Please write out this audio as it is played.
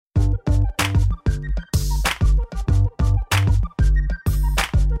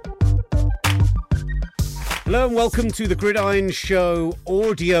Hello and welcome to the Gridiron Show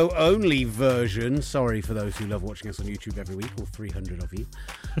audio-only version. Sorry for those who love watching us on YouTube every week, all 300 of you.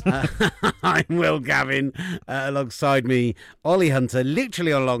 I'm Will Gavin, alongside me, Olly Hunter,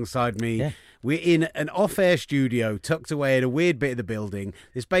 literally alongside me. Yeah. We're in an off-air studio tucked away in a weird bit of the building.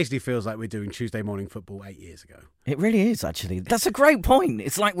 This basically feels like we're doing Tuesday morning football 8 years ago. It really is, actually. That's a great point.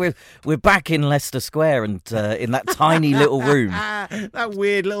 It's like we're back in Leicester Square and in that tiny little room. That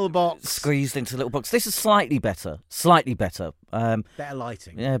weird little box. Squeezed into a little box. This is slightly better. Slightly better. Better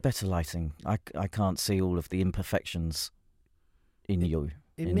lighting. Yeah, better lighting. I can't see all of the imperfections in you.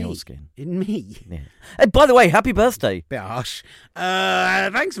 In your skin. In me? Yeah. Hey, by the way, happy birthday. Bit harsh.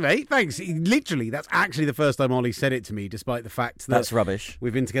 Thanks, mate. Thanks. Literally, that's actually the first time Ollie said it to me, despite the fact that... That's rubbish.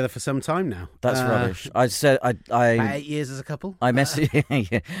 We've been together for some time now. That's rubbish. I said... I about 8 years as a couple. I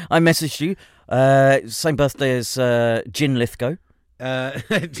messaged you. Same birthday as Jin Lithgow.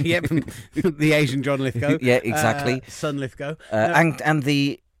 Yep, the Asian John Lithgow. Yeah, exactly. Son Lithgow. And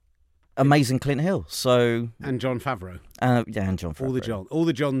the... amazing Clint Hill, and John Favreau. And John Favreau. All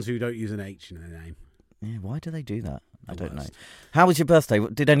the Johns who don't use an H in their name. Yeah, why do they do that? I don't know. How was your birthday?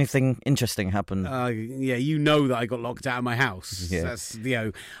 Did anything interesting happen? Yeah, you know that I got locked out of my house. Yeah. That's,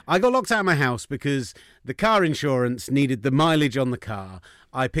 I got locked out of my house because the car insurance needed the mileage on the car.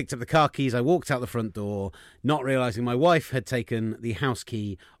 I picked up the car keys, I walked out the front door, not realising my wife had taken the house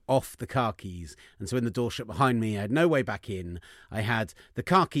key off the car keys. And so when the door shut behind me, I had no way back in. I had the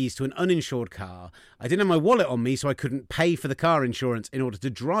car keys to an uninsured car. I didn't have my wallet on me, so I couldn't pay for the car insurance in order to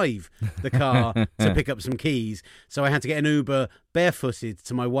drive the car to pick up some keys. So I had to get an Uber barefooted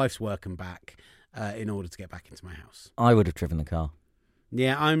to my wife's work and back in order to get back into my house. I would have driven the car.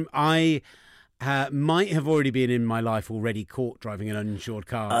 Yeah, I might have already been in my life already caught driving an uninsured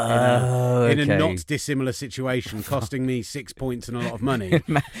car in a not dissimilar situation, costing me 6 points and a lot of money.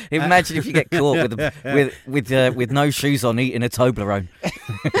 Imagine if you get caught with no shoes on eating a Toblerone.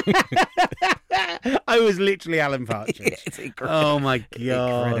 I was literally Alan Partridge. It's incredible. Oh my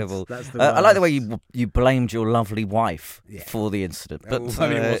God. Incredible. That's the I like the way you blamed your lovely wife for the incident. But I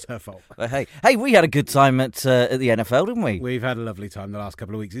mean, it was her fault. Hey, we had a good time at the NFL, didn't we? We've had a lovely time the last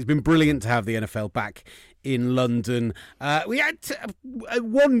couple of weeks. It's been brilliant to have the NFL back in London. We had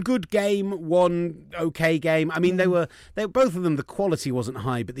one good game, one okay game. I mean, they were both of them. The quality wasn't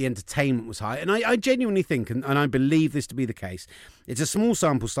high, but the entertainment was high. And I genuinely think, and I believe this to be the case, it's a small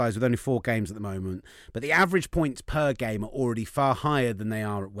sample size with only 4 games at the moment, but the average points per game are already far higher than they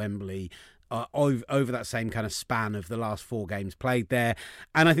are at Wembley. Over that same kind of span of the last 4 games played there.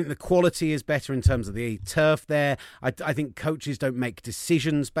 And I think the quality is better in terms of the turf there. I think coaches don't make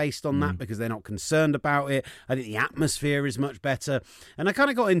decisions based on that because they're not concerned about it. I think the atmosphere is much better. And I kind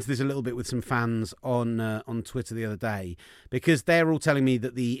of got into this a little bit with some fans on Twitter the other day, because they're all telling me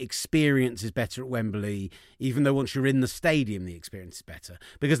that the experience is better at Wembley, even though once you're in the stadium, the experience is better,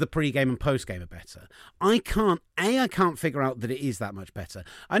 because the pre-game and post-game are better. I can't figure out that it is that much better.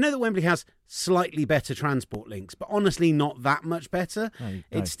 I know that Wembley has slightly better transport links, but honestly not that much better. No.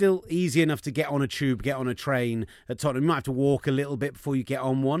 It's still easy enough to get on a tube, get on a train at Tottenham. You might have to walk a little bit before you get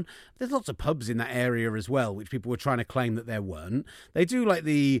on one. There's lots of pubs in that area as well, which people were trying to claim that there weren't. They do like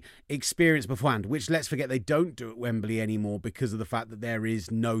the experience beforehand, which, let's forget, they don't do at Wembley anymore because of the fact that there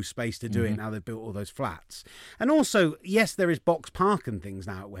is no space to do it now they've built all those flats. And also, yes, there is Box Park and things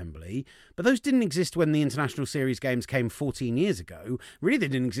now at Wembley, but those didn't exist when the International Series games came 14 years ago. Really, they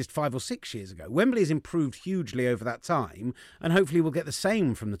didn't exist 5 or 6 years ago. Wembley has improved hugely over that time, and hopefully we'll get the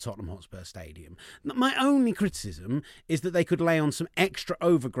same from the Tottenham Hotspur Stadium. My only criticism is that they could lay on some extra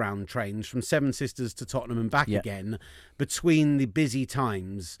overground trains from Seven Sisters to Tottenham and back again between the busy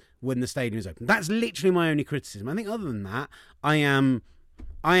times when the stadium is open. That's literally my only criticism. I think other than that, I am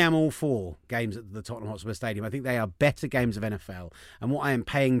all for games at the Tottenham Hotspur Stadium. I think they are better games of NFL. And what I am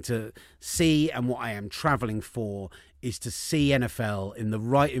paying to see and what I am travelling for is to see NFL in the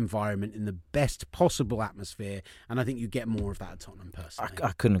right environment, in the best possible atmosphere. And I think you get more of that at Tottenham, personally.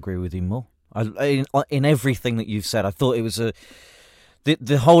 I couldn't agree with you more. In everything that you've said, I thought it was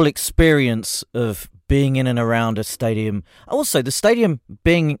the whole experience of being in and around a stadium. Also, the stadium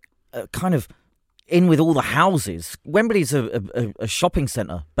being kind of in with all the houses. Wembley's a shopping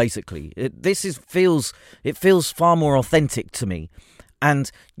centre, basically. It feels far more authentic to me.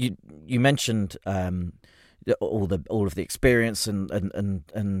 And you mentioned all of the experience and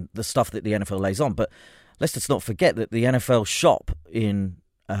the stuff that the NFL lays on, but let's just not forget that the NFL shop in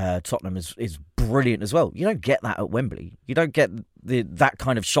Tottenham is brilliant as well. You don't get that at Wembley. You don't get that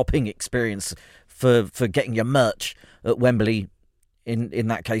kind of shopping experience for getting your merch at Wembley in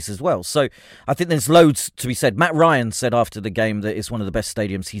that case as well. So I think there's loads to be said. Matt Ryan said after the game that it's one of the best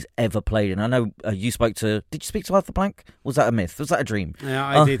stadiums he's ever played in. I know did you speak to Arthur Blank? Was that a myth? Was that a dream? Yeah,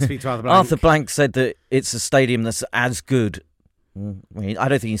 I did speak to Arthur Blank. Arthur Blank said that it's a stadium that's as good. I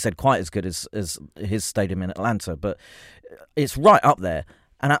don't think he said quite as good as his stadium in Atlanta, but it's right up there.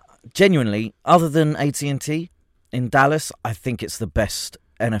 And genuinely, other than AT&T in Dallas, I think it's the best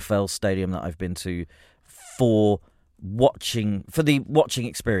NFL stadium that I've been to for the watching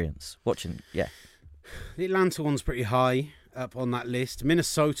experience. Yeah. The Atlanta one's pretty high up on that list.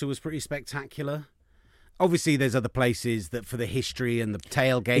 Minnesota was pretty spectacular. Obviously, there's other places that for the history and the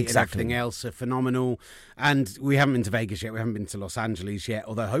tailgate and everything else are phenomenal. And we haven't been to Vegas yet. We haven't been to Los Angeles yet,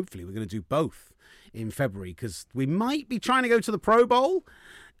 although hopefully we're going to do both in February because we might be trying to go to the Pro Bowl.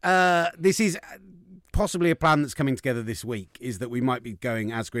 This is possibly a plan that's coming together this week, is that we might be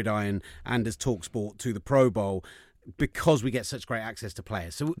going as Gridiron and as TalkSport to the Pro Bowl because we get such great access to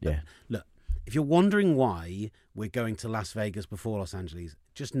players. So, look, if you're wondering why we're going to Las Vegas before Los Angeles,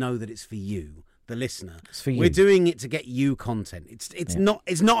 just know that it's for you, the listener. It's for you. We're doing it to get you content. It's not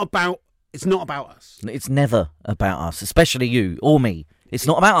about us. It's never about us, especially you or me. It's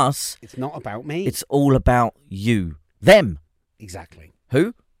not about us. It's not about me. It's all about you. Them. Exactly.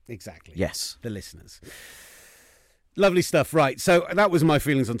 Who? Exactly. Yes. The listeners. Lovely stuff. Right, so that was my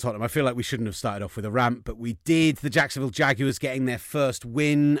feelings on Tottenham. I feel like we shouldn't have started off with a rant, but we did. The Jacksonville Jaguars getting their first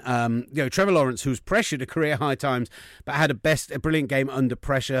win. Trevor Lawrence, who's pressured at career high times, but had a brilliant game under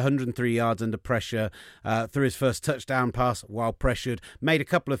pressure, 103 yards under pressure, threw his first touchdown pass while pressured, made a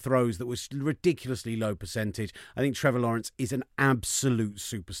couple of throws that was ridiculously low percentage. I think Trevor Lawrence is an absolute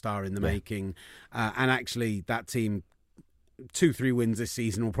superstar in the making, and actually that team 2-3 wins this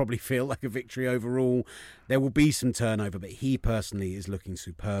season will probably feel like a victory overall. There will be some turnover, but he personally is looking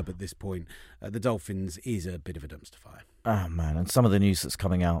superb at this point. The Dolphins is a bit of a dumpster fire. Oh, man. And some of the news that's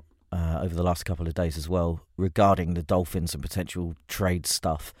coming out over the last couple of days as well regarding the Dolphins and potential trade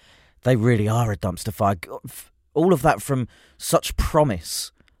stuff. They really are a dumpster fire. All of that from such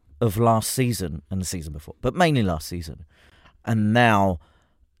promise of last season and the season before, but mainly last season. And now,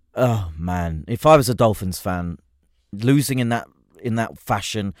 oh, man, if I was a Dolphins fan, losing in that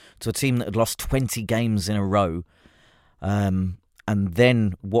fashion to a team that had lost 20 games in a row, and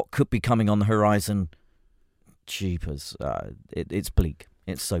then what could be coming on the horizon, jeepers, it's bleak.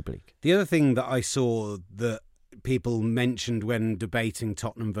 It's so bleak. The other thing that I saw that people mentioned when debating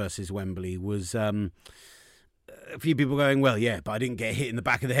Tottenham versus Wembley was a few people going, well, yeah, but I didn't get hit in the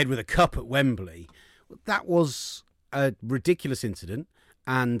back of the head with a cup at Wembley. That was a ridiculous incident,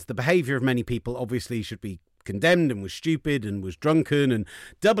 and the behaviour of many people obviously should be condemned and was stupid and was drunken and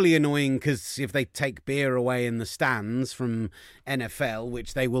doubly annoying because if they take beer away in the stands from NFL,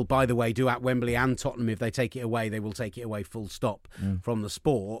 which they will, by the way, do at Wembley and Tottenham, if they take it away, they will take it away full stop from the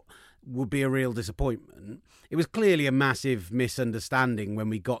sport, would be a real disappointment. It was clearly a massive misunderstanding when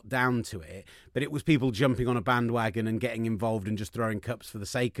we got down to it, but it was people jumping on a bandwagon and getting involved and just throwing cups for the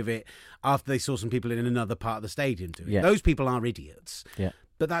sake of it after they saw some people in another part of the stadium do it. Yeah. Those people are idiots. Yeah.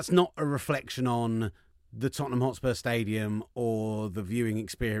 But that's not a reflection on the Tottenham Hotspur Stadium or the viewing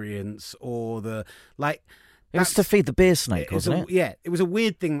experience or the it was to feed the beer snake, wasn't it? Yeah, it was a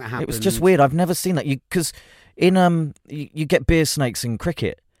weird thing that happened. It was just weird. I've never seen that. Because in you get beer snakes in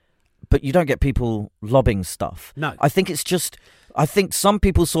cricket, but you don't get people lobbing stuff. No, I think some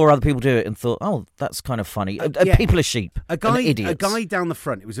people saw other people do it and thought, "Oh, that's kind of funny." People are sheep. Idiots. A guy down the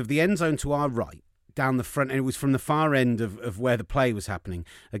front. It was of the end zone to our right. Down the front, and it was from the far end of where the play was happening.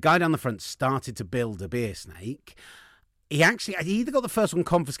 A guy down the front started to build a beer snake. He either got the first one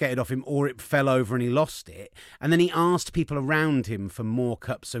confiscated off him or it fell over and he lost it. And then he asked people around him for more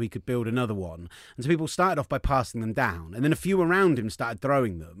cups so he could build another one. And so people started off by passing them down. And then a few around him started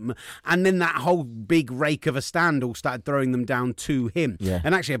throwing them. And then that whole big rake of a stand all started throwing them down to him. Yeah.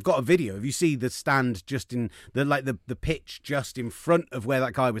 And actually, I've got a video. If you see the stand just in the pitch just in front of where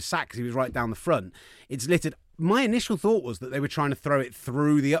that guy was sat, because he was right down the front, it's littered. My initial thought was that they were trying to throw it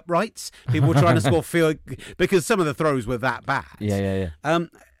through the uprights. People were trying to score field because some of the throws were that bad. Yeah.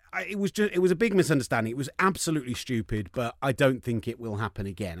 It was a big misunderstanding. It was absolutely stupid, but I don't think it will happen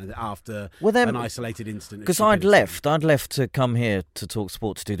again after an isolated incident. Because I'd left to come here to talk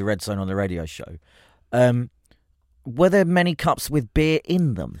sport to do the Red Zone on the radio show. Were there many cups with beer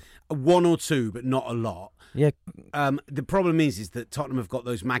in them? One or two, but not a lot. Yeah. The problem is that Tottenham have got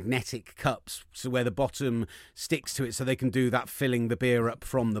those magnetic cups, so where the bottom sticks to it, so they can do that filling the beer up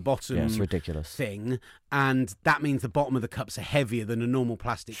from the bottom. Yeah, it's ridiculous thing, and that means the bottom of the cups are heavier than a normal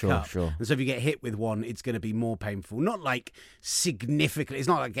plastic cup. Sure. And so if you get hit with one, it's going to be more painful. Not like significantly. It's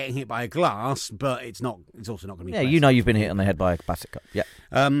not like getting hit by a glass, but it's not. It's also not going to be. Yeah, you know you've been hit on the head by a plastic cup. Yeah.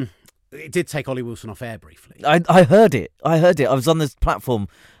 It did take Ollie Wilson off air briefly. I heard it. I was on this platform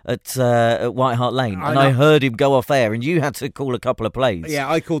at White Hart Lane, and I heard him go off air, and you had to call a couple of plays.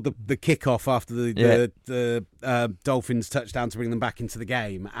 Yeah, I called the kick-off after the Dolphins touchdown to bring them back into the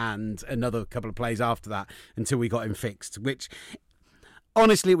game, and another couple of plays after that until we got him fixed, which,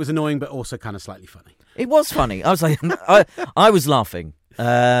 honestly, it was annoying, but also kind of slightly funny. It was funny. I was like, I was laughing.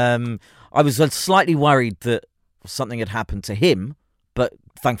 I was slightly worried that something had happened to him, but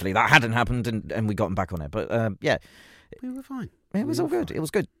thankfully that hadn't happened, and we got him back on it. But yeah, we were fine. It was all good. Fine. It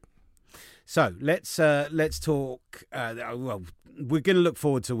was good. So let's talk. Well, we're going to look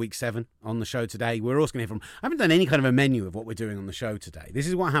forward to week 7 on the show today. We're also going to hear from. I haven't done any kind of a menu of what we're doing on the show today. This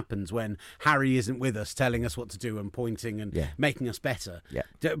is what happens when Harry isn't with us, telling us what to do and pointing and making us better. Yeah,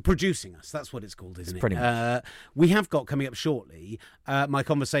 producing us. That's what it's called, isn't it? Pretty much. We have got coming up shortly my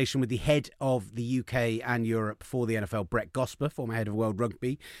conversation with the head of the UK and Europe for the NFL, Brett Gosper, former head of World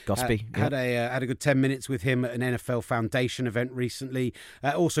Rugby. Had a good 10 minutes with him at an NFL Foundation event recently.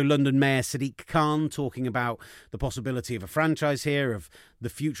 Also, London Mayor Sadiq Kahn talking about the possibility of a franchise here, of the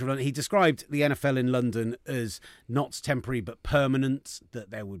future of London. He described the NFL in London as not temporary but permanent,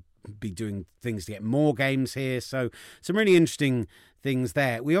 that they would be doing things to get more games here. So some really interesting things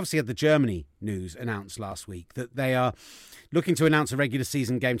there. We obviously had the Germany news announced last week that they are looking to announce a regular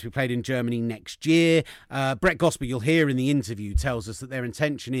season game to be played in Germany next year. Brett Gosper, you'll hear in the interview, tells us that their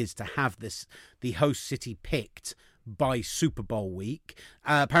intention is to have the host city picked by Super Bowl week.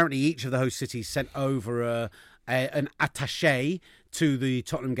 Apparently each of the host cities sent over an attaché to the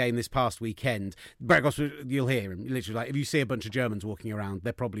Tottenham game this past weekend. Brett Gosper, you'll hear him literally like, if you see a bunch of Germans walking around,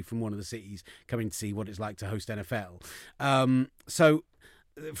 they're probably from one of the cities coming to see what it's like to host NFL. So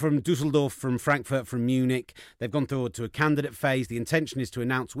from Dusseldorf, from Frankfurt, from Munich, they've gone through to a candidate phase. The intention is to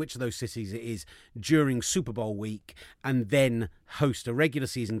announce which of those cities it is during Super Bowl week and then host a regular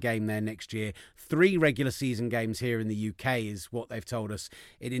season game there next year. 3 regular season games here in the UK is what they've told us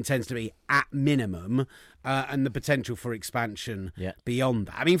it intends to be at minimum, and the potential for expansion beyond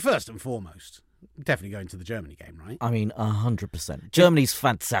that. I mean, first and foremost, definitely going to the Germany game, right? I mean, 100%. Germany's a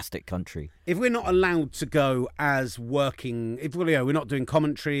fantastic country. If we're not allowed to go as working, if we're not doing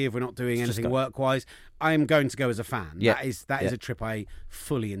commentary, if we're not doing anything work-wise, I am going to go as a fan. Yeah. That is a trip I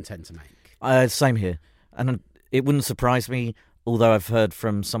fully intend to make. Same here. And it wouldn't surprise me, although I've heard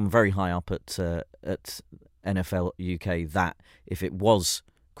from some very high up at NFL UK that if it was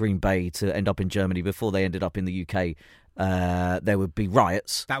Green Bay to end up in Germany before they ended up in the UK, there would be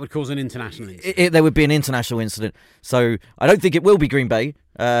riots. That would cause an international incident. There would be an international incident. So I don't think it will be Green Bay.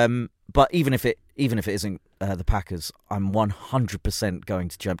 But even if it isn't the Packers, I'm 100% going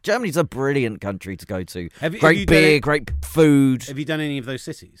to Germany. Germany's a brilliant country to go to. Great beer, great food. Have you done any of those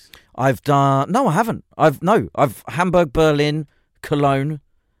cities? No, I haven't. I've Hamburg, Berlin, Cologne.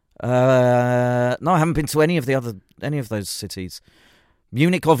 No, I haven't been to any of those cities.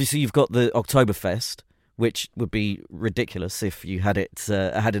 Munich, obviously, you've got the Oktoberfest, which would be ridiculous if you had an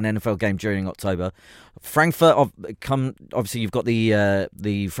NFL game during October. Frankfurt, obviously you've got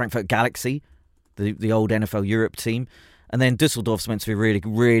the Frankfurt Galaxy, the old NFL Europe team, and then Dusseldorf's meant to be a really,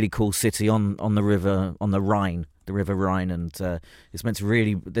 really cool city on the river, on the Rhine, the River Rhine, and it's meant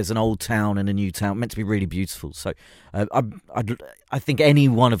to there's an old town and a new town, meant to be really beautiful. So I think any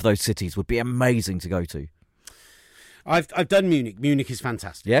one of those cities would be amazing to go to. I've done Munich. Munich is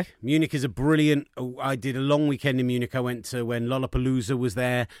fantastic. Yeah? Munich is a brilliant... I did a long weekend in Munich. I went to when Lollapalooza was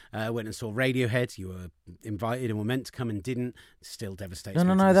there. Went and saw Radiohead. You were invited and were meant to come and didn't. Still devastating.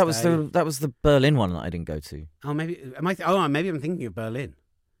 No. That was the Berlin one that I didn't go to. Oh, maybe... maybe I'm thinking of Berlin.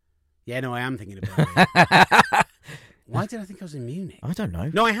 Yeah, no, I am thinking of Berlin. Why did I think I was in Munich? I don't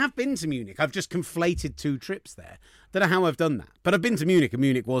know. No, I have been to Munich. I've just conflated 2 trips there. Don't know how I've done that. But I've been to Munich, and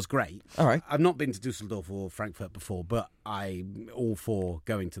Munich was great. All right. I've not been to Dusseldorf or Frankfurt before, but I'm all for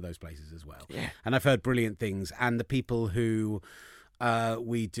going to those places as well. Yeah. And I've heard brilliant things. And the people who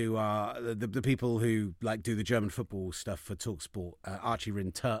we do the people who like do the German football stuff for TalkSport, Archie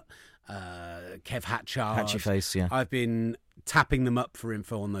Rintut, Kev Hatchard. Hatchy face, yeah. I've been tapping them up for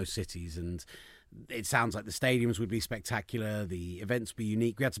info on those cities, and it sounds like the stadiums would be spectacular. The events would be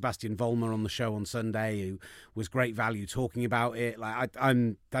unique. We had Sebastian Vollmer on the show on Sunday, who was great value talking about it. Like I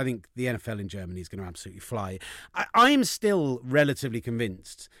think the NFL in Germany is going to absolutely fly. I am still relatively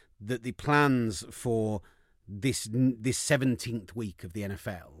convinced that the plans for this 17th week of the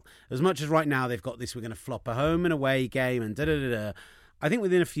NFL. As much as right now they've got this, we're going to flop a home and away game and da-da-da-da, I think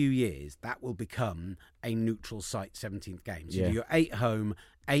within a few years that will become a neutral site 17th game. So you do your 8 home,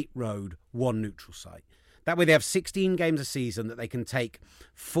 8 road, 1 neutral site. That way they have 16 games a season that they can take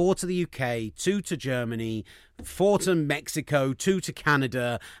 4 to the UK, 2 to Germany, 4 to Mexico, 2 to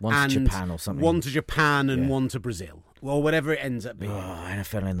Canada, 1 to Japan or something. 1 to Japan and 1 to Brazil, or whatever it ends up being. Oh,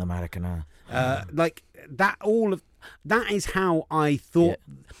 NFL in America now. Like that, that is how I thought.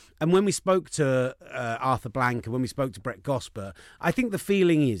 Yeah. And when we spoke to Arthur Blank and when we spoke to Brett Gosper, I think the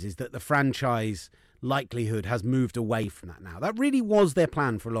feeling is that the franchise likelihood has moved away from that now. That really was their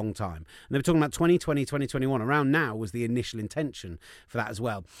plan for a long time. And they were talking about 2020, 2021. Around now was the initial intention for that as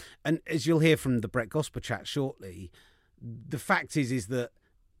well. And as you'll hear from the Brett Gosper chat shortly, the fact is that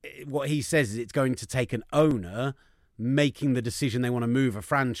what he says is it's going to take an owner making the decision they want to move a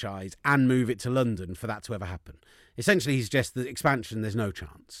franchise and move it to London for that to ever happen. Essentially, he suggests that expansion, there's no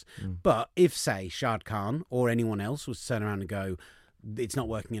chance. But if, say, Sadiq Kahn or anyone else was to turn around and go, it's not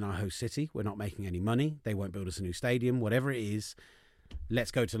working in our host city, we're not making any money, they won't build us a new stadium, whatever it is,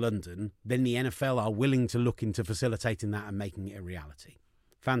 let's go to London, then the NFL are willing to look into facilitating that and making it a reality.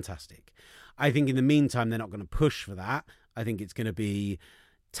 Fantastic. I think in the meantime, they're not going to push for that. I think it's going to be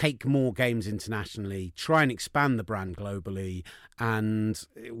take more games internationally, try and expand the brand globally, and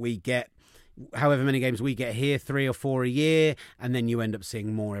we get however many games we get here, 3 or 4 a year, and then you end up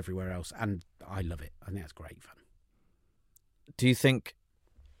seeing more everywhere else. And I love it. I think that's great fun. Do you think,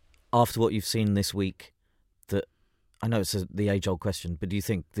 after what you've seen this week, that, I know it's the age-old question, but do you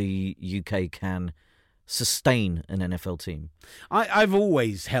think the UK can sustain an NFL team? I've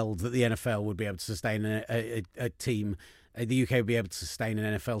always held that the NFL would be able to sustain a team. The UK would be able to sustain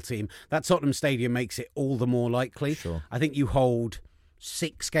an NFL team. That Tottenham Stadium makes it all the more likely. Sure. I think you hold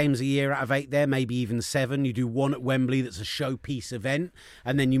 6 games a year out of 8 there, maybe even 7. You do 1 at Wembley that's a showpiece event,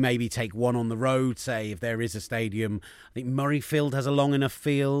 and then you maybe take 1 on the road, say, if there is a stadium. I think Murrayfield has a long enough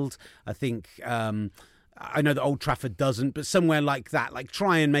field. I think, I know that Old Trafford doesn't, but somewhere like that, like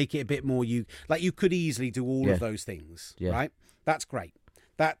try and make it a bit more, you could easily do all of those things, right? That's great.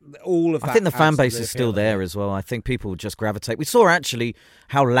 I think the fan base is still there as well. I think people just gravitate. We saw actually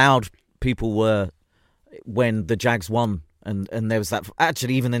how loud people were when the Jags won. And there was that,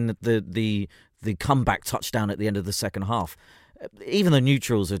 actually, even in the comeback touchdown at the end of the second half, even the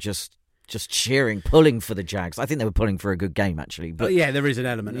neutrals are just cheering, pulling for the Jags. I think they were pulling for a good game, actually. But yeah, there is an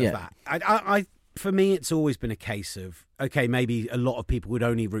element of that. I for me, it's always been a case of, okay, maybe a lot of people would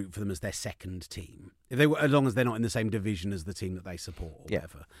only root for them as their second team, as long as they're not in the same division as the team that they support or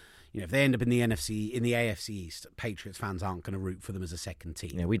whatever. You know, if they end up in the AFC East, Patriots fans aren't going to root for them as a second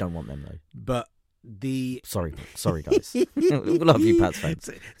team. Yeah, we don't want them though. But sorry guys. We love you, Pats fans.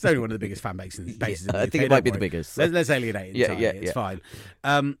 It's only one of the biggest fan bases in the UK. I think it might be the biggest. Let's alienate it. It's fine.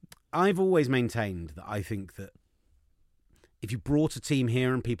 I've always maintained that I think that if you brought a team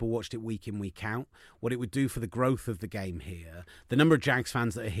here and people watched it week in, week out, what it would do for the growth of the game here, the number of Jags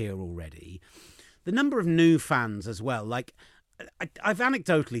fans that are here already, the number of new fans as well. Like, I've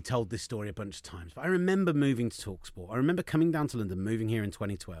anecdotally told this story a bunch of times, but I remember moving to TalkSport. I remember coming down to London, moving here in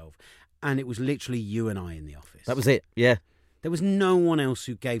 2012, and it was literally you and I in the office. That was it, yeah. There was no one else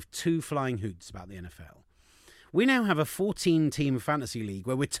who gave 2 flying hoots about the NFL. We now have a 14-team fantasy league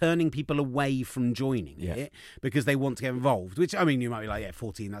where we're turning people away from joining it because they want to get involved, which, I mean, you might be like,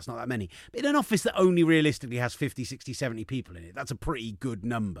 14, that's not that many. But in an office that only realistically has 50, 60, 70 people in it, that's a pretty good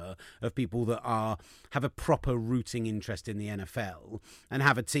number of people that have a proper rooting interest in the NFL and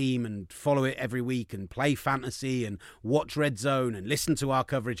have a team and follow it every week and play fantasy and watch Red Zone and listen to our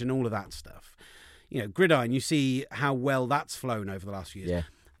coverage and all of that stuff. You know, Gridiron, you see how well that's flown over the last few years. Yeah.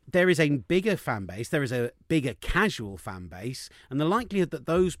 There is a bigger fan base, there is a bigger casual fan base, and the likelihood that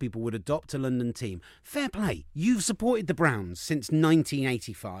those people would adopt a London team, fair play. You've supported the Browns since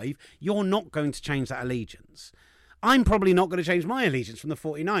 1985. You're not going to change that allegiance. I'm probably not going to change my allegiance from the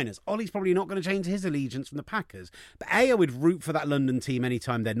 49ers. Olly's probably not going to change his allegiance from the Packers. But I would root for that London team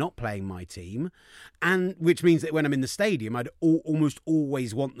anytime they're not playing my team, and which means that when I'm in the stadium, I'd almost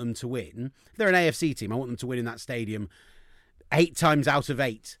always want them to win. If they're an AFC team, I want them to win in that stadium 8 times out of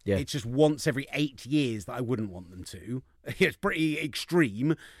 8. Yeah. It's just once every 8 years that I wouldn't want them to. It's pretty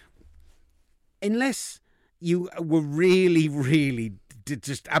extreme. Unless you were really, really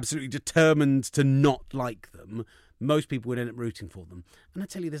just absolutely determined to not like them, most people would end up rooting for them. And I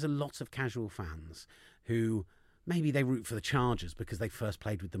tell you, there's a lot of casual fans who maybe they root for the Chargers because they first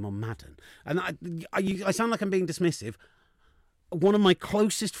played with them on Madden. And I sound like I'm being dismissive. One of my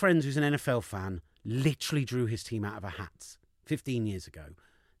closest friends who's an NFL fan literally drew his team out of a hat 15 years ago.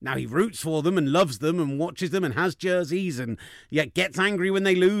 Now, he roots for them and loves them and watches them and has jerseys and yet gets angry when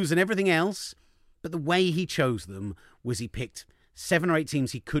they lose and everything else. But the way he chose them was he picked 7 or 8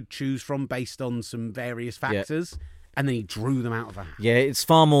 teams he could choose from based on some various factors, and then he drew them out of a hat. Yeah, it's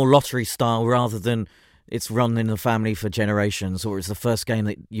far more lottery style rather than it's run in the family for generations, or it's the first game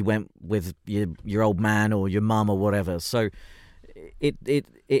that you went with your old man or your mum or whatever. So it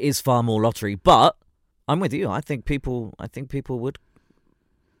is far more lottery. But I'm with you. I think people would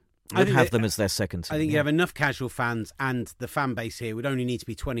have them as their second team. I think you have enough casual fans, and the fan base here would only need to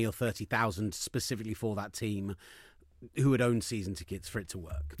be 20 or 30,000 specifically for that team who would own season tickets for it to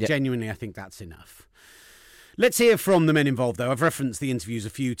work. Yep. Genuinely, I think that's enough. Let's hear from the men involved, though. I've referenced the interviews a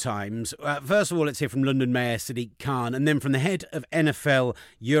few times. First of all, let's hear from London Mayor Sadiq Kahn, and then from the head of NFL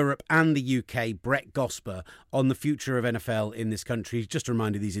Europe and the UK, Brett Gosper, on the future of NFL in this country. Just a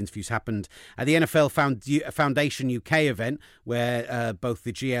reminder, these interviews happened at the NFL Foundation UK event, where both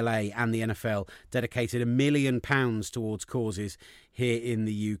the GLA and the NFL dedicated £1 million towards causes here in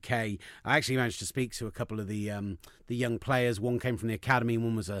the UK. I actually managed to speak to a couple of the young players. One came from the academy, and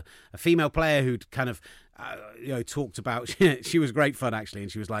one was a female player who'd kind of talked about. She was great fun, actually,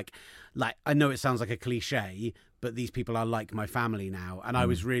 and she was like I know it sounds like a cliche, but these people are like my family now. And I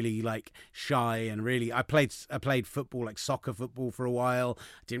was really shy, and really I played football, like soccer football, for a while.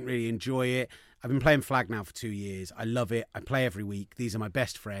 I didn't really enjoy it. I've been playing flag now for 2 years. I love it. I play every week. These are my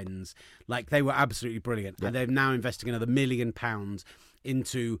best friends. They were absolutely brilliant. Yeah. And they're now investing another £1 million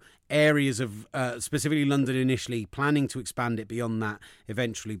into areas of, specifically London initially, planning to expand it beyond that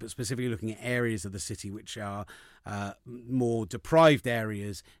eventually, but specifically looking at areas of the city which are more deprived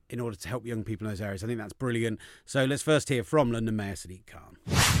areas in order to help young people in those areas. I think that's brilliant. So let's first hear from London Mayor Sadiq Kahn.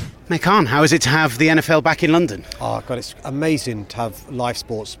 Mayor Kahn, how is it to have the NFL back in London? Oh, God, it's amazing to have live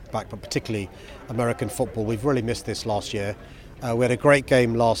sports back, but particularly American football. We've really missed this last year. We had a great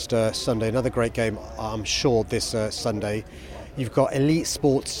game last Sunday, another great game, I'm sure, this Sunday. You've got elite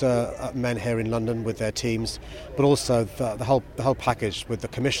sports men here in London with their teams, but also the whole package with the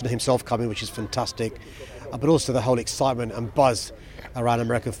commissioner himself coming, which is fantastic, but also the whole excitement and buzz around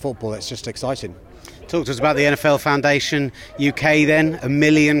American football. It's just exciting. Talk to us about the NFL Foundation UK then, £1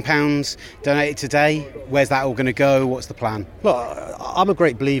 million donated today. Where's that all going to go? What's the plan? Look, I'm a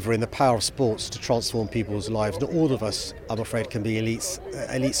great believer in the power of sports to transform people's lives. Not all of us, I'm afraid, can be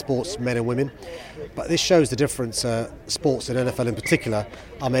elite sports men and women. But this shows the difference sports and NFL in particular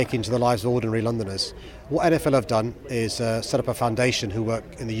are making to the lives of ordinary Londoners. What NFL have done is set up a foundation who work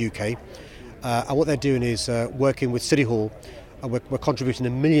in the UK. And what they're doing is working with City Hall. We're contributing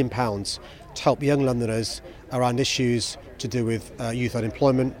 £1 million to help young Londoners around issues to do with youth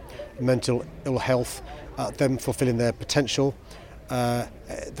unemployment, mental ill health, them fulfilling their potential. The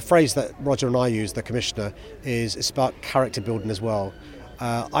phrase that Roger and I use, the Commissioner, is it's about character building as well.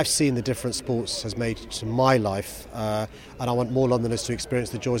 I've seen the difference sports has made to my life, and I want more Londoners to experience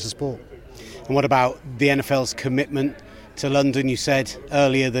the joys of sport. And what about the NFL's commitment to London? You said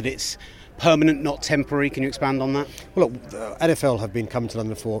earlier that it's permanent, not temporary. Can you expand on that? Well, look, the NFL have been coming to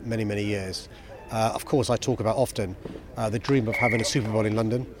London for many, many years. Of course, I talk about often the dream of having a Super Bowl in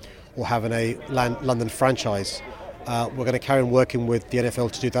London or having a London franchise. We're going to carry on working with the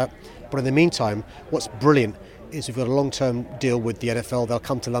NFL to do that. But in the meantime, what's brilliant is we've got a long-term deal with the NFL. They'll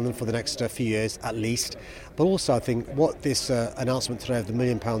come to London for the next few years at least. But also I think what this announcement today of the £1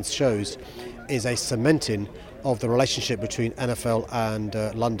 million shows is a cementing of the relationship between NFL and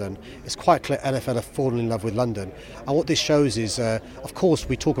London. It's quite clear NFL have fallen in love with London. And what this shows is, of course,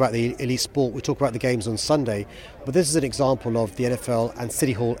 we talk about the elite sport, we talk about the games on Sunday, but this is an example of the NFL and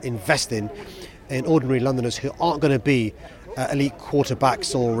City Hall investing in ordinary Londoners who aren't going to be elite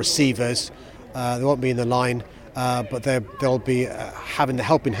quarterbacks or receivers. They won't be in the line, but they'll be having the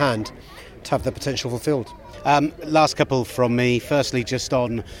helping hand to have their potential fulfilled. Last couple from me. Firstly, just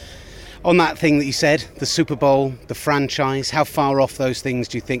on that thing that you said, the Super Bowl, the franchise, how far off those things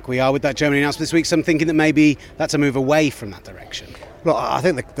do you think we are with that Germany announcement this week? So I'm thinking that maybe that's a move away from that direction. Well, I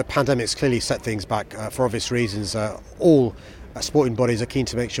think the pandemic's clearly set things back for obvious reasons. All sporting bodies are keen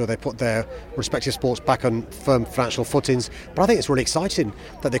to make sure they put their respective sports back on firm financial footings. But I think it's really exciting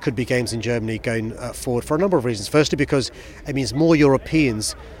that there could be games in Germany going forward for a number of reasons. Firstly, because it means more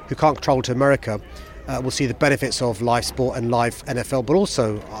Europeans who can't travel to America will see the benefits of live sport and live NFL. But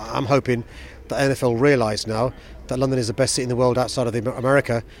also, I'm hoping that NFL realise now that London is the best city in the world outside of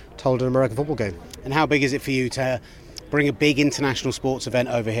America to hold an American football game. And how big is it for you to bring a big international sports event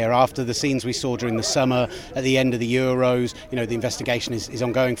over here after the scenes we saw during the summer at the end of the Euros? You know, the investigation is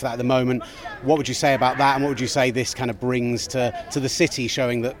ongoing for that at the moment. What would you say about that, and what would you say this kind of brings to the city,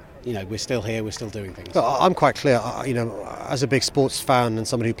 showing that we're still here, we're still doing things? Well, I'm quite clear. As a big sports fan and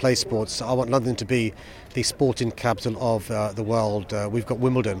somebody who plays sports, I want London to be the sporting capital of the world. We've got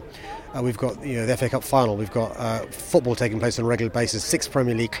Wimbledon, we've got the FA Cup final, we've got football taking place on a regular basis, 6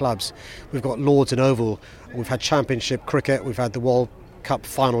 Premier League clubs, we've got Lords and Oval, we've had Championship cricket, we've had the World Cup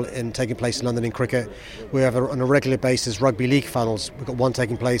final taking place in London in cricket. We have on a regular basis rugby league finals. We've got one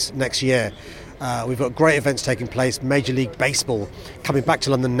taking place next year. We've got great events taking place. Major League Baseball coming back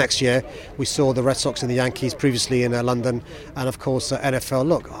to London next year. We saw the Red Sox and the Yankees previously in London, and of course NFL.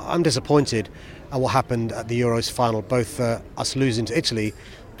 Look, I'm disappointed at what happened at the Euros final, both us losing to Italy,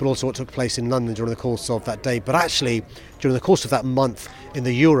 but also what took place in London during the course of that day. But actually, during the course of that month in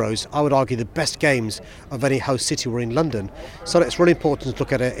the Euros, I would argue the best games of any host city were in London. So it's really important to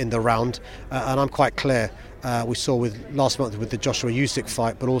look at it in the round, and I'm quite clear. We saw last month with the Joshua Usyk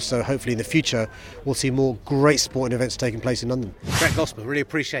fight, but also hopefully in the future we'll see more great sporting events taking place in London. Greg Gosper, really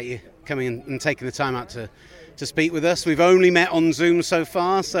appreciate you coming and taking the time out to speak with us. We've only met on Zoom so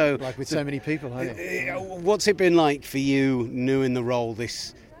far, so like with so many people. What's it been like for you, new in the role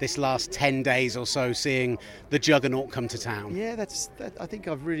this last 10 days or so, seeing the juggernaut come to town? Yeah, I think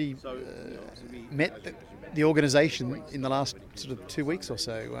I've really met the organisation in the last sort of 2 weeks or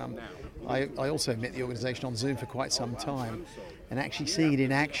so. I also met the organisation on Zoom for quite some time, and actually seeing it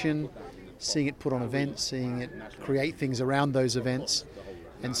in action, seeing it put on events, seeing it create things around those events,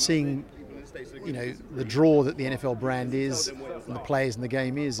 and seeing the draw that the NFL brand is and the players in the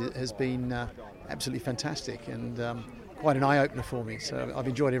game has been absolutely fantastic and quite an eye-opener for me. So I've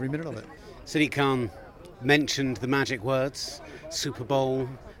enjoyed every minute of it. Sadiq Kahn mentioned the magic words, Super Bowl,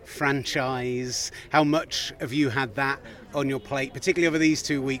 franchise. How much have you had that on your plate, particularly over these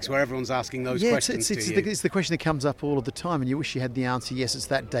 2 weeks where everyone's asking those questions to you? It's the question that comes up all of the time, and you wish you had the answer. Yes, it's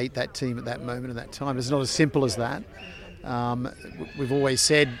that date, that team at that moment, at that time. It's not as simple as that. We've always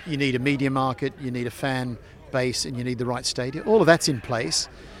said you need a media market, you need a fan base, and you need the right stadium. All of that's in place,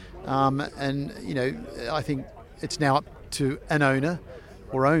 and I think it's now up to an owner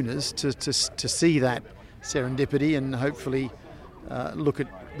or owners to see that serendipity and hopefully look at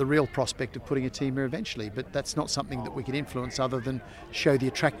the real prospect of putting a team here eventually. But that's not something that we can influence other than show the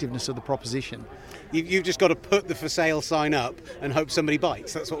attractiveness of the proposition. You've just got to put the for sale sign up and hope somebody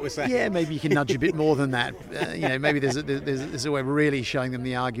bites. That's what we're saying. Yeah, maybe you can nudge a bit more than that. Maybe there's a way of really showing them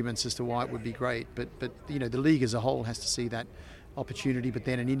the arguments as to why it would be great. But the league as a whole has to see that opportunity. But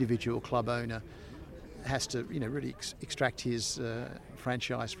then an individual club owner has to really extract his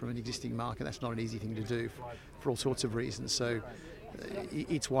franchise from an existing market. That's not an easy thing to do for all sorts of reasons. So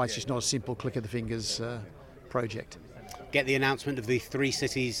it's why it's just not a simple click of the fingers project. Get the announcement of the 3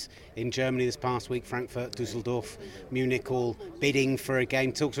 cities in Germany this past week, Frankfurt, Dusseldorf, Munich, all bidding for a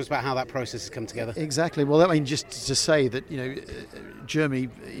game. Talk to us about how that process has come together. Exactly. Well, I mean, just to say that Germany,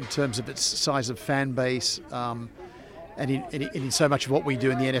 in terms of its size of fan base, and in so much of what we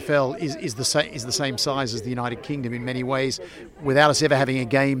do in the NFL is the same size as the United Kingdom in many ways, without us ever having a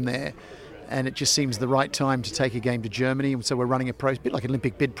game there. And it just seems the right time to take a game to Germany. And so we're running a bit like an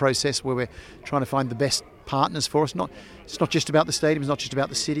Olympic bid process where we're trying to find the best partners for us. It's not just about the stadium, it's not just about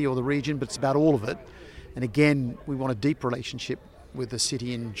the city or the region, but it's about all of it. And again, we want a deep relationship with the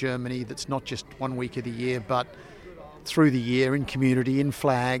city in Germany that's not just 1 week of the year, but through the year, in community, in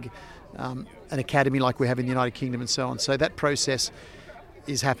flag, an academy like we have in the United Kingdom and so on. So that process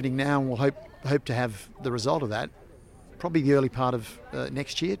is happening now, and we'll hope to have the result of that probably the early part of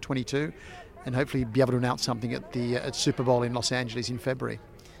next year, 22, and hopefully be able to announce something at Super Bowl in Los Angeles in February.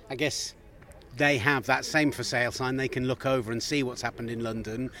 I guess they have that same for sale sign. They can look over and see what's happened in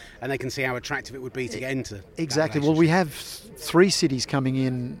London, and they can see how attractive it would be to get into. Exactly. Well, we have 3 cities coming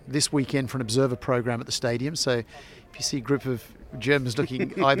in this weekend for an observer program at the stadium. So if you see a group of Germans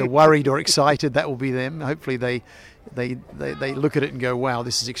looking either worried or excited, that will be them. Hopefully they look at it and go, wow,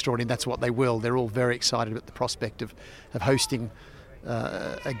 this is extraordinary. That's what they will. They're all very excited about the prospect of hosting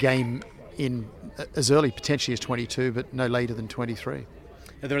a game in as early potentially as 22, but no later than 23.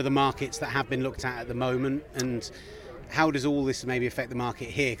 Are there other markets that have been looked at the moment, and how does all this maybe affect the market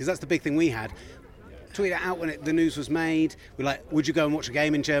here? Because that's the big thing we had. Tweeted out when the news was made. We're like, would you go and watch a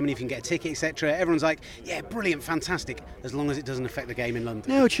game in Germany if you can get a ticket, etc.? Everyone's like, yeah, brilliant, fantastic, as long as it doesn't affect the game in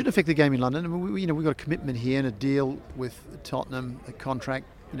London. No, it shouldn't affect the game in London. I mean, we've got a commitment here and a deal with Tottenham, a contract,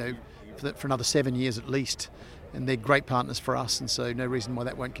 for another 7 years at least. And they're great partners for us, and so no reason why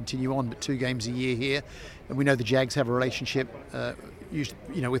that won't continue on. But 2 games a year here, and we know the Jags have a relationship,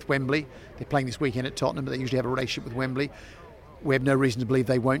 with Wembley. They're playing this weekend at Tottenham, but they usually have a relationship with Wembley. We have no reason to believe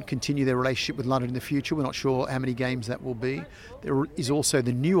they won't continue their relationship with London in the future. We're not sure how many games that will be. There is also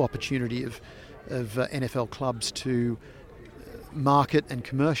the new opportunity of NFL clubs to market and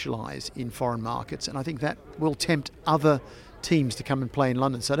commercialise in foreign markets, and I think that will tempt other teams to come and play in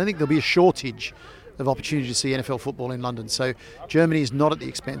London. So I don't think there'll be a shortage of opportunity to see NFL football in London. So Germany is not at the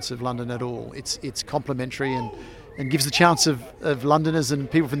expense of London at all. It's complementary and gives the chance of Londoners and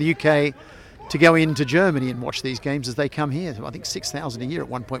people from the UK to go into Germany and watch these games as they come here. I think 6,000 a year at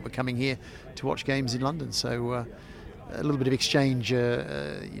one point were coming here to watch games in London. So a little bit of exchange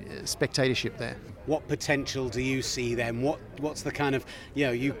spectatorship there. What potential do you see then? What's the kind of,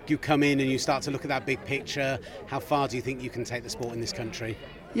 you come in and you start to look at that big picture. How far do you think you can take the sport in this country?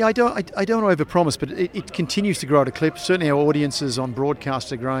 Yeah, I don't overpromise, but it continues to grow at a clip. Certainly our audiences on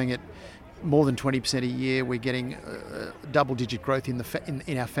broadcast are growing at more than 20% a year. We're getting double-digit growth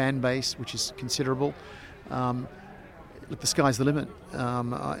in our fan base, which is considerable. Look, the sky's the limit.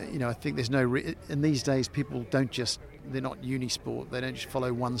 I think there's no... and these days, people they're not unisport. They don't just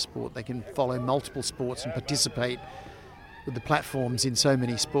follow one sport. They can follow multiple sports and participate with the platforms in so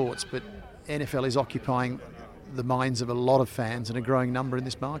many sports. But NFL is occupying the minds of a lot of fans and a growing number in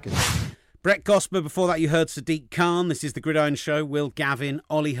this market. Brett Gosper, before that you heard Sadiq Kahn. This is The Gridiron Show. Will Gavin,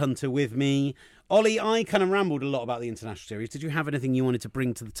 Olly Hunter with me. Olly, I kind of rambled a lot about the international series. Did you have anything you wanted to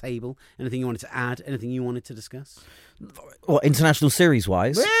bring to the table? Anything you wanted to add? Anything you wanted to discuss? What, international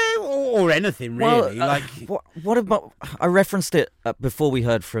series-wise? Well, or anything, really. What about... I referenced it before we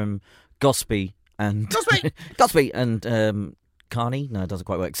heard from Gosper and... Gosper and... Carney? No, it doesn't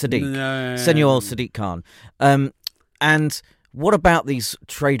quite work. Sadiq. No. Senor Sadiq Kahn. And what about these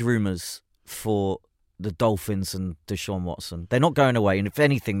trade rumours for the Dolphins and Deshaun Watson? They're not going away, and if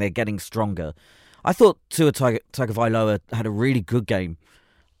anything, they're getting stronger. I thought Tua Tagovailoa had a really good game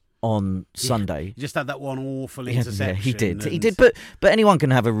on Sunday. He just had that one awful interception. Yeah, he did. But anyone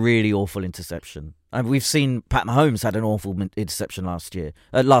can have a really awful interception. And we've seen Pat Mahomes had an awful interception last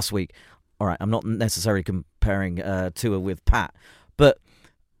week. All right, I'm not necessarily comparing Tua with Pat, but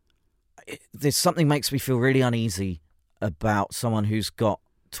there's something makes me feel really uneasy about someone who's got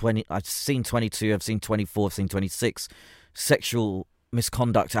 20. I've seen 22, I've seen 24, I've seen 26 sexual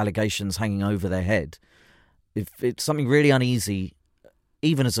misconduct allegations hanging over their head. If it's something really uneasy,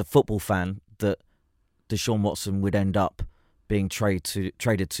 even as a football fan, that Deshaun Watson would end up being traded to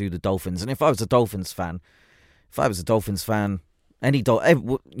the Dolphins. And if I was a Dolphins fan,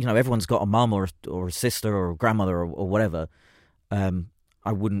 everyone's got a mum or a sister or a grandmother or whatever.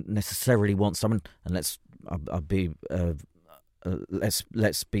 I wouldn't necessarily want someone, and let's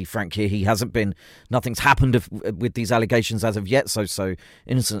be frank here. Nothing's happened with these allegations as of yet. So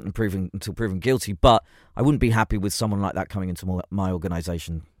innocent until proven guilty. But I wouldn't be happy with someone like that coming into my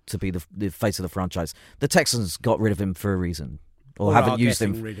organisation to be the face of the franchise. The Texans got rid of him for a reason. Or haven't used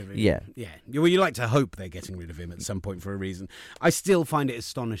him. Rid of him. Yeah. Well, you like to hope they're getting rid of him at some point for a reason. I still find it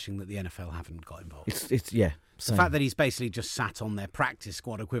astonishing that the NFL haven't got involved. It's the fact that he's basically just sat on their practice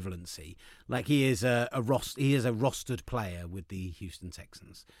squad equivalency, like he is a rostered player with the Houston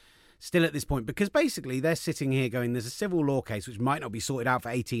Texans. Still at this point, because basically they're sitting here going, there's a civil law case which might not be sorted out for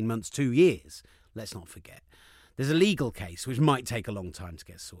 18 months, 2 years. Let's not forget. There's a legal case which might take a long time to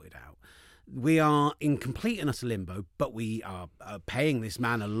get sorted out. We are in complete and utter limbo, but we are paying this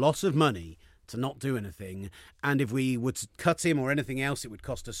man a lot of money to not do anything. And if we were to cut him or anything else, it would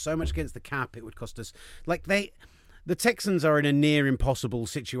cost us so much against the cap. It would cost us... The Texans are in a near impossible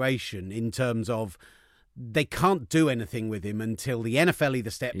situation in terms of they can't do anything with him until the NFL either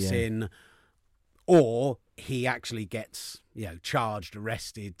steps in or he actually gets, charged,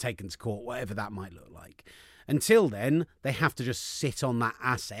 arrested, taken to court, whatever that might look like. Until then, they have to just sit on that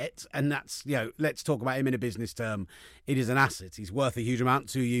asset. And that's, let's talk about him in a business term. It is an asset. He's worth a huge amount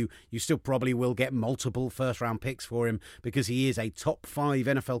to you. You still probably will get multiple first-round picks for him because he is a top 5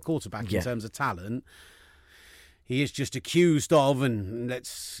 NFL quarterback in terms of talent. He is just accused of, and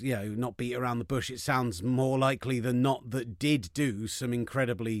let's, not beat around the bush, it sounds more likely than not that did do some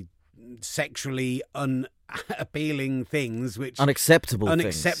incredibly sexually unappealing things,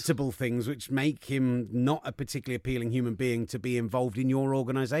 unacceptable things which make him not a particularly appealing human being to be involved in your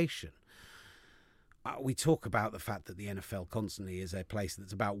organisation. We talk about the fact that the NFL constantly is a place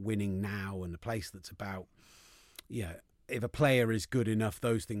that's about winning now and a place that's about, if a player is good enough,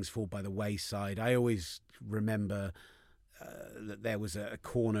 those things fall by the wayside. I always remember that there was a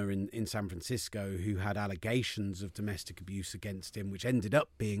corner in San Francisco who had allegations of domestic abuse against him, which ended up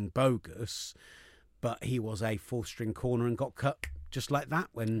being bogus, but he was a fourth-string corner and got cut just like that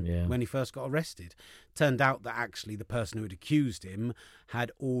when he first got arrested. Turned out that actually the person who had accused him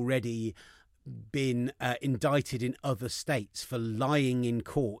had already been indicted in other states for lying in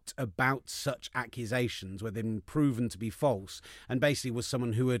court about such accusations where they'd been proven to be false, and basically was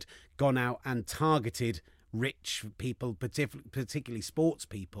someone who had gone out and targeted rich people, particularly sports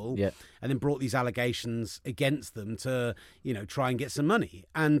people, Yeah. and then brought these allegations against them to, try and get some money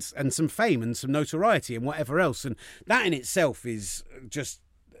and some fame and some notoriety and whatever else. And that in itself is just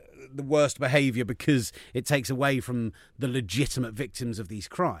the worst behaviour because it takes away from the legitimate victims of these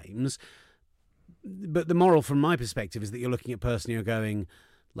crimes. But the moral from my perspective is that you're looking at a person and you're going,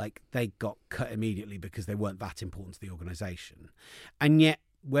 like, they got cut immediately because they weren't that important to the organisation. And yet,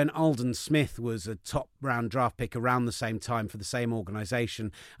 when Alden Smith was a top round draft pick around the same time for the same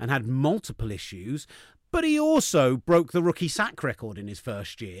organisation and had multiple issues, but he also broke the rookie sack record in his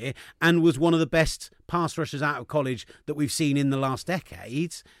first year and was one of the best pass rushers out of college that we've seen in the last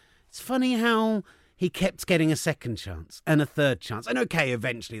decade. It's funny how he kept getting a second chance and a third chance. And okay,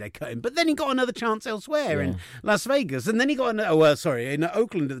 eventually they cut him, but then he got another chance elsewhere in Las Vegas. And then he got in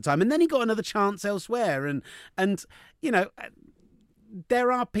Oakland at the time. And then he got another chance elsewhere. And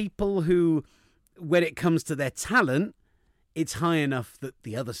there are people who, when it comes to their talent, it's high enough that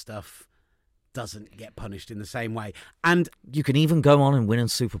the other stuff doesn't get punished in the same way. And you can even go on and win a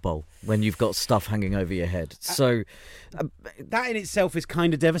Super Bowl when you've got stuff hanging over your head. So that in itself is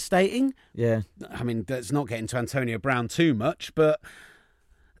kind of devastating. Yeah. I mean, let's not get into Antonio Brown too much, but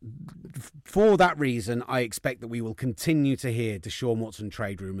for that reason, I expect that we will continue to hear Deshaun Watson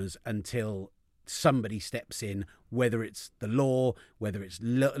trade rumours until somebody steps in, whether it's the law, whether it's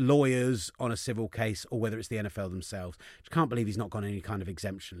lawyers on a civil case, or whether it's the NFL themselves. I can't believe he's not got any kind of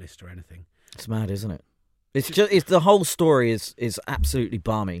exemption list or anything. It's mad, isn't it? It's the whole story is absolutely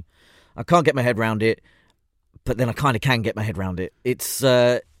balmy. I can't get my head around it, but then I kind of can get my head around it. It's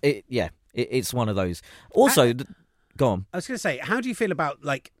it's one of those. Also, go on. I was going to say, how do you feel about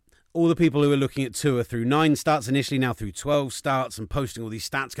all the people who are looking at Tua through 9 starts initially, now through 12 starts, and posting all these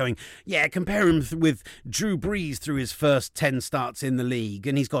stats going, compare him with Drew Brees through his first 10 starts in the league,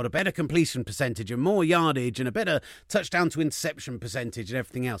 and he's got a better completion percentage and more yardage and a better touchdown to interception percentage and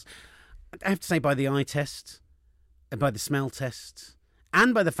everything else. I have to say, by the eye test and by the smell test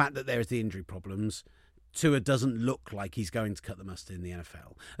and by the fact that there's the injury problems, Tua doesn't look like he's going to cut the mustard in the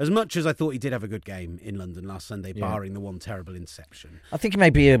NFL. As much as I thought he did have a good game in London last Sunday, barring the one terrible interception. I think he may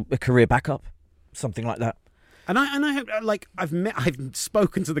be a career backup, something like that. And I hope, I've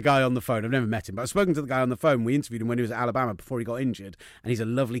spoken to the guy on the phone. I've never met him, but I've spoken to the guy on the phone. We interviewed him when he was at Alabama before he got injured, and he's a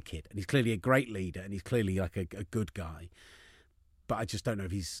lovely kid, and he's clearly a great leader, and he's clearly a good guy. But I just don't know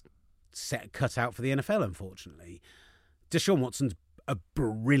if he's cut out for the NFL, unfortunately. Deshaun Watson's a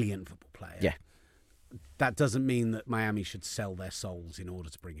brilliant football player. Yeah. That doesn't mean that Miami should sell their souls in order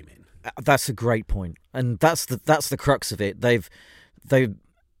to bring him in. That's a great point, and that's the crux of it.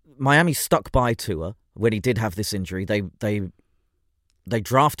 Miami stuck by Tua when he did have this injury. They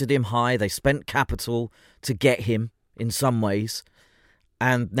drafted him high. They spent capital to get him in some ways,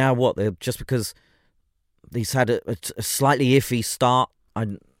 and now what? Just because he's had a slightly iffy start,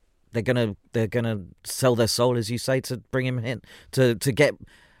 they're gonna sell their soul, as you say, to bring him in to get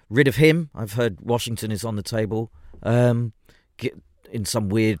rid of him. I've heard Washington is on the table, in some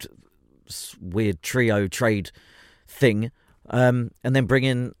weird trio trade thing, and then bring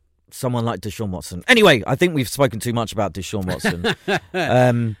in someone like Deshaun Watson. Anyway, I think we've spoken too much about Deshaun Watson.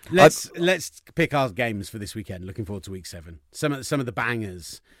 Let's pick our games for this weekend. Looking forward to Week 7. Some of the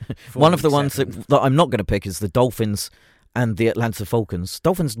bangers. One of the ones that I'm not going to pick is the Dolphins and the Atlanta Falcons.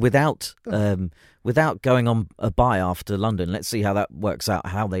 Dolphins without going on a bye after London. Let's see how that works out,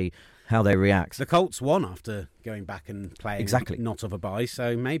 how they react. The Colts won after going back and playing exactly not of a bye,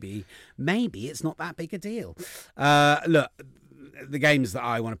 so maybe it's not that big a deal. Look, the games that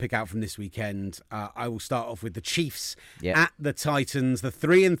I want to pick out from this weekend, I will start off with the Chiefs at the Titans, the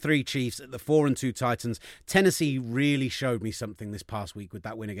 3-3 Chiefs at the 4-2 Titans. Tennessee really showed me something this past week with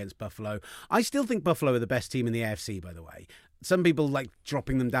that win against Buffalo. I still think Buffalo are the best team in the AFC, by the way. Some people like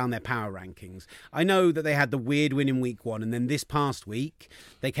dropping them down their power rankings. I know that they had the weird win in week 1, and then this past week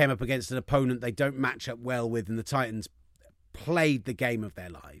they came up against an opponent they don't match up well with, and the Titans played the game of their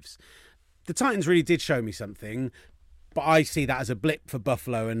lives. The Titans really did show me something, but I see that as a blip for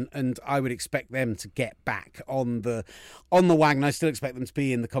Buffalo, and I would expect them to get back on the wagon. I still expect them to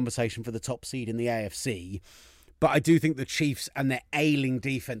be in the conversation for the top seed in the AFC. But I do think the Chiefs and their ailing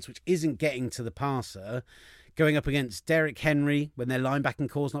defense, which isn't getting to the passer, going up against Derrick Henry when their linebacking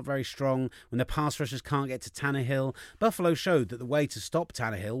core is not very strong, when their pass rushers can't get to Tannehill. Buffalo showed that the way to stop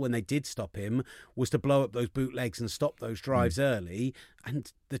Tannehill, when they did stop him, was to blow up those bootlegs and stop those drives early,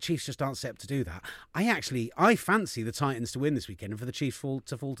 and the Chiefs just aren't set up to do that. I fancy the Titans to win this weekend and for the Chiefs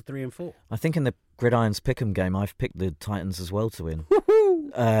to fall to 3-4. I think in the Gridirons Pick'em game, I've picked the Titans as well to win.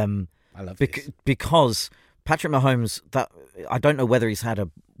 I love this. Because Patrick Mahomes, I don't know whether he's had a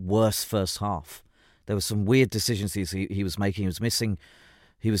worse first half. There were some weird decisions he was making.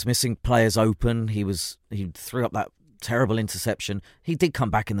 He was missing players open. He threw up that terrible interception. He did come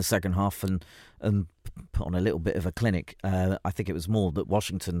back in the second half and put on a little bit of a clinic. I think it was more that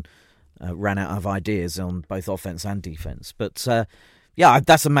Washington ran out of ideas on both offense and defense. But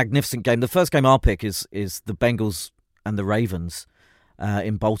that's a magnificent game. The first game I'll pick is the Bengals and the Ravens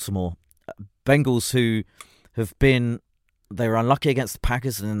in Baltimore. Bengals who they were unlucky against the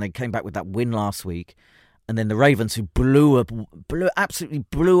Packers, and then they came back with that win last week. And then the Ravens, who absolutely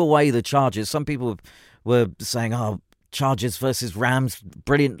blew away the Chargers. Some people were saying, "Oh, Chargers versus Rams,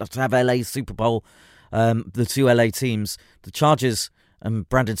 brilliant to have LA Super Bowl." The two LA teams, the Chargers and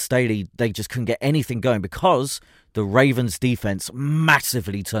Brandon Staley, they just couldn't get anything going because the Ravens' defense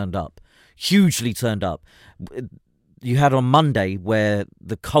massively turned up, hugely turned up. You had on Monday where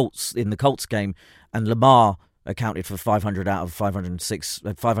the Colts game, and Lamar accounted for 500 out of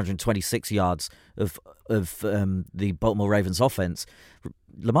 526 yards of the Baltimore Ravens offense.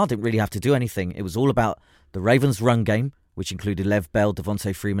 Lamar didn't really have to do anything. It was all about the Ravens run game, which included Lev Bell,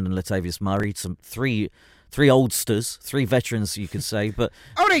 Devontae Freeman, and Latavius Murray. Some three oldsters, three veterans, you could say. But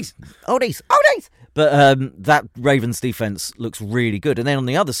Oldies! But that Ravens defense looks really good. And then on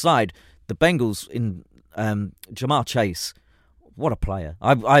the other side, the Bengals in Jamar Chase. What a player!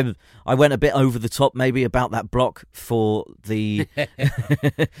 I went a bit over the top maybe about that block for the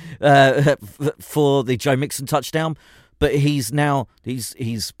for the Joe Mixon touchdown, but he's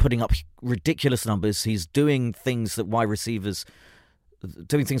putting up ridiculous numbers. He's doing things that wide receivers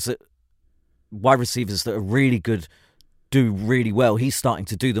that are really good do really well. He's starting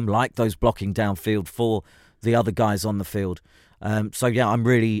to do them, like those blocking downfield for the other guys on the field. So I'm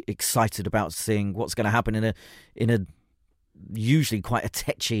really excited about seeing what's going to happen in a usually quite a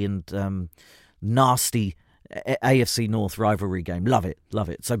tetchy and nasty AFC North rivalry game. Love it.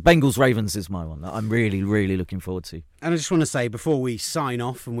 So Bengals-Ravens is my one that I'm really, really looking forward to. And I just want to say, before we sign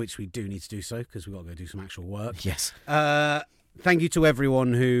off, and which we do need to do so, because we've got to go do some actual work. Yes. Thank you to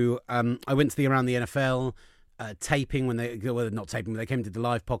everyone who... I went to the Around the NFL taping when they... Well, not taping, but they came to the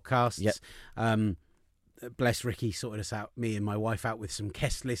live podcasts. Yep. Bless Ricky sorted us out, me and my wife out with some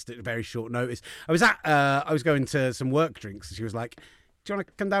guest list at a very short notice. I was going to some work drinks, and she was like, "Do you want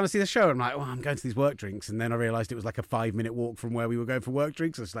to come down and see the show?" I'm like, "Well, I'm going to these work drinks," and then I realised it was like a 5-minute walk from where we were going for work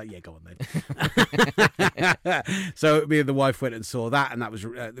drinks. I was like, "Yeah, go on then." So me and the wife went and saw that, and that was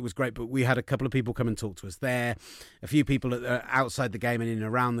it was great. But we had a couple of people come and talk to us there, a few people outside the game and in and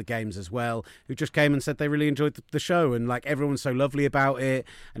around the games as well, who just came and said they really enjoyed the show, and like everyone was so lovely about it,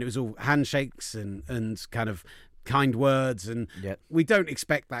 and it was all handshakes and kind of kind words, and we don't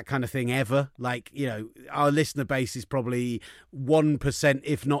expect that kind of thing ever. Like, you know, our listener base is probably 1%,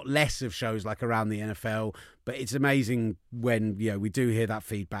 if not less, of shows like Around the NFL, but it's amazing when, you know, we do hear that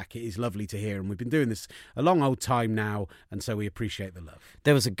feedback. It is lovely to hear, and we've been doing this a long old time now, and so we appreciate the love.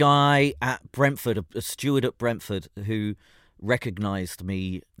 There was a guy at Brentford, a steward at Brentford, who recognised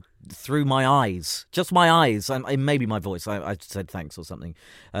me through my eyes, just my eyes, and maybe my voice. I said thanks or something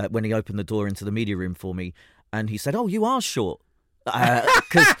when he opened the door into the media room for me. And he said, "Oh, you are short,"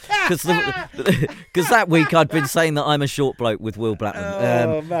 because that week I'd been saying that I'm a short bloke with Will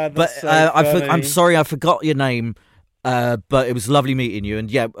Blackman. Man, but so funny. I'm sorry I forgot your name. But it was lovely meeting you.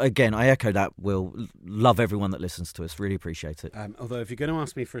 And again, I echo that. Will, love everyone that listens to us. Really appreciate it. Although if you're going to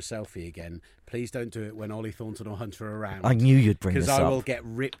ask me for a selfie again, please don't do it when Ollie Thornton or Hunter are around. I knew you'd bring this up. Because I will get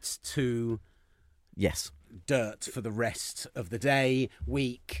ripped to dirt for the rest of the day,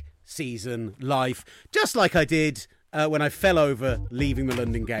 week, season, life, just like I did when I fell over leaving the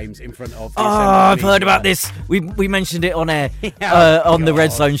London Games in front of the I've heard about this. We mentioned it on air on the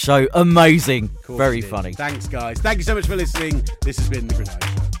Red Zone show. Amazing. Very funny. Thanks, guys. Thank you so much for listening. This has been The Gridiron.